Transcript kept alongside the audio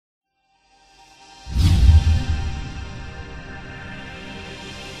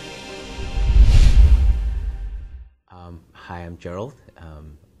Hi, I'm Gerald.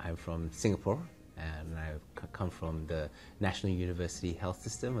 I'm from Singapore, and I've come from the National University Health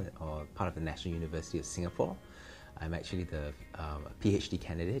System, or part of the National University of Singapore. I'm actually the PhD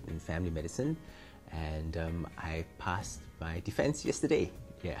candidate in family medicine, and I passed my defense yesterday.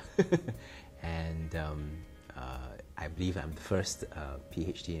 Yeah, and I believe I'm the first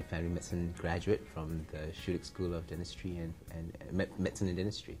PhD in family medicine graduate from the Schulich School of Dentistry and Medicine and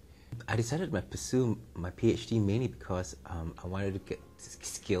Dentistry. I decided to pursue my PhD mainly because I wanted to get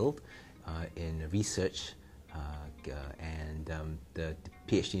skilled in research, and the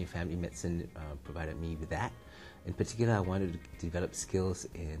PhD in family medicine provided me with that. In particular, I wanted to develop skills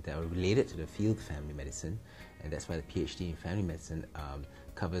that are related to the field of family medicine, and that's why the PhD in family medicine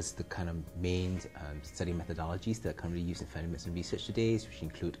covers the kind of main study methodologies that are currently used in family medicine research today, which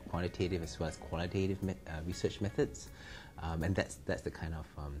include quantitative as well as qualitative research methods, and that's the kind of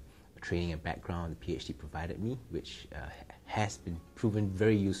training and background the PhD provided me, which has been proven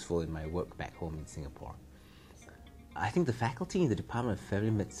very useful in my work back home in Singapore. I think the faculty in the Department of Family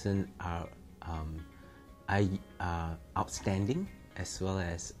Medicine are outstanding, as well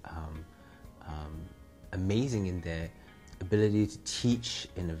as amazing in their ability to teach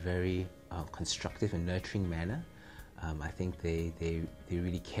in a very constructive and nurturing manner. I think they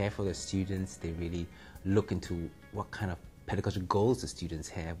really care for their students. They really look into what kind of pedagogical goals the students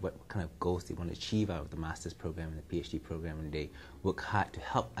have, what kind of goals they want to achieve out of the master's program and the PhD program, and they work hard to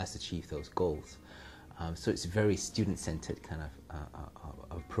help us achieve those goals. So it's a very student-centered kind of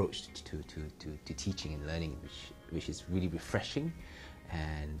approach to teaching and learning, which is really refreshing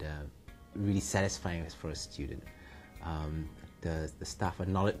and really satisfying for a student. The staff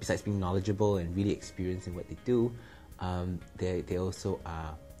are besides being knowledgeable and really experienced in what they do, they also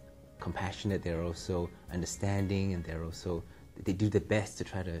are compassionate, they're also understanding, and they do their best to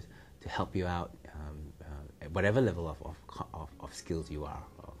try to help you out at whatever level of skills you are,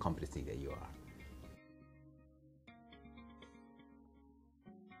 or competency that you are.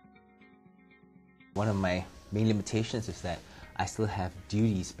 One of my main limitations is that I still have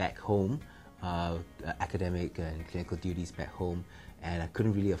duties back home, academic and clinical duties back home, and I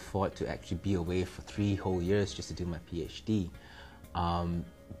couldn't really afford to actually be away for 3 whole years just to do my PhD.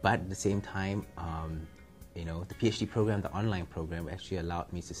 But at the same time, the PhD program, the online program, actually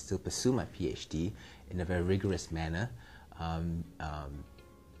allowed me to still pursue my PhD in a very rigorous manner,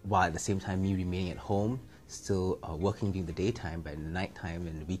 while at the same time me remaining at home, still working during the daytime, but in the nighttime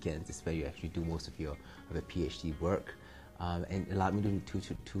and the weekends is where you actually do most of your PhD work, and allowed me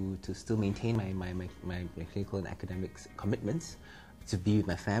to still maintain my clinical and academic commitments, to be with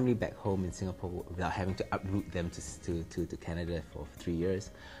my family back home in Singapore without having to uproot them to Canada for 3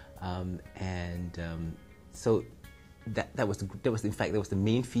 years, so that was the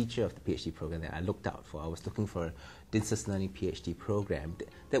main feature of the PhD program that I looked out for. I was looking for a distance learning PhD program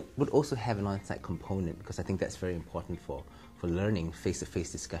that would also have an on-site component, because I think that's very important for learning,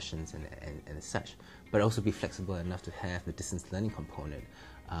 face-to-face discussions and such, but also be flexible enough to have the distance learning component,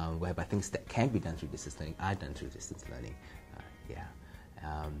 whereby things that can be done through distance learning are done through distance learning.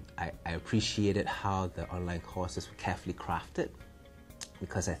 I appreciated how the online courses were carefully crafted,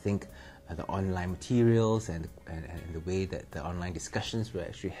 because I think the online materials and the way that the online discussions were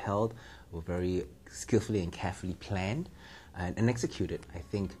actually held were very skillfully and carefully planned and executed. I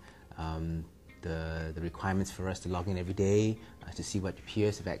think the requirements for us to log in every day, to see what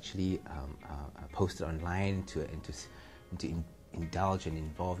peers have actually posted online, to indulge and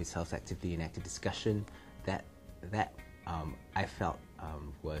involve yourselves actively in active discussion, that I felt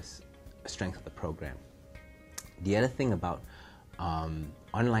was a strength of the program. The other thing about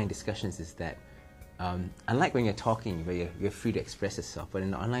online discussions is that unlike when you're talking, where you're free to express yourself, but in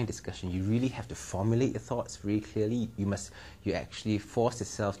an online discussion you really have to formulate your thoughts very clearly. You actually force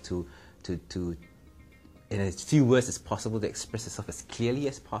yourself to in as few words as possible, to express yourself as clearly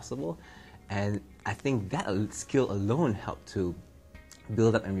as possible, and I think that skill alone helped to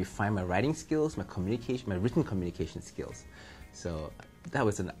build up and refine my writing skills, my written communication skills. So that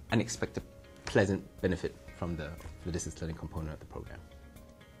was an unexpected, pleasant benefit from the distance learning component of the program.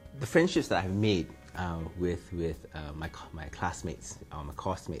 The friendships that I've made with my classmates, my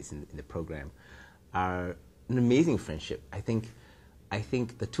course mates in the program, are an amazing friendship. I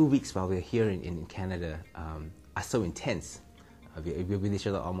think the 2 weeks while we're here in Canada are so intense. We're with each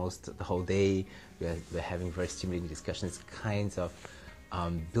other almost the whole day. We're having very stimulating discussions, kinds of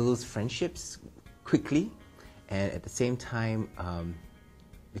builds friendships quickly, and at the same time,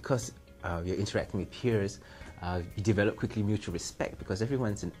 because you're interacting with peers, You develop quickly mutual respect because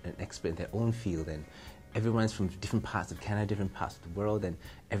everyone's an expert in their own field, and everyone's from different parts of Canada, different parts of the world, and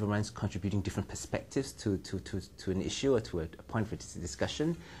everyone's contributing different perspectives to an issue or to a point for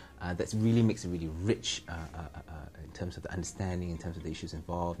discussion. That really makes it really rich in terms of the understanding, in terms of the issues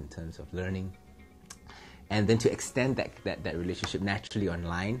involved, in terms of learning. And then to extend that relationship naturally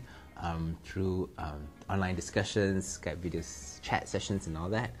online through online discussions, Skype videos, chat sessions, and all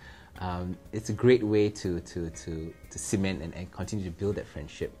that. It's a great way to cement and continue to build that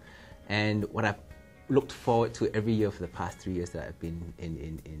friendship. And what I've looked forward to every year for the past 3 years that I've been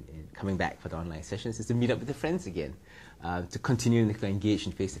in coming back for the online sessions is to meet up with the friends again, to continue to engage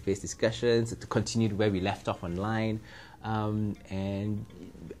in face-to-face discussions, to continue where we left off online. And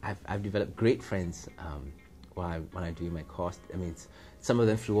I've developed great friends when I'm doing my course. I mean, some of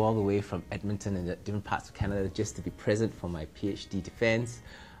them flew all the way from Edmonton and different parts of Canada just to be present for my PhD defense.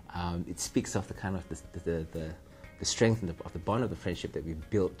 It speaks of the kind of the strength and of the bond of the friendship that we've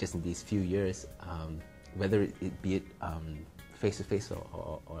built just in these few years, whether it be it face to face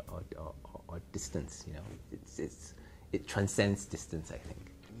or distance. You know, it transcends distance, I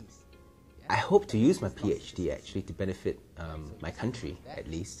think. I hope to use my PhD actually to benefit my country at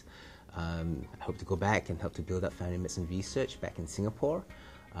least. I hope to go back and help to build up family medicine research back in Singapore,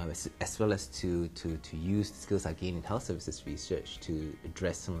 as well as to use the skills I gained in health services research to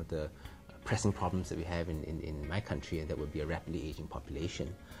address some of the pressing problems that we have in my country, and that would be a rapidly aging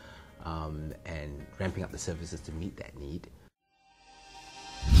population, and ramping up the services to meet that need.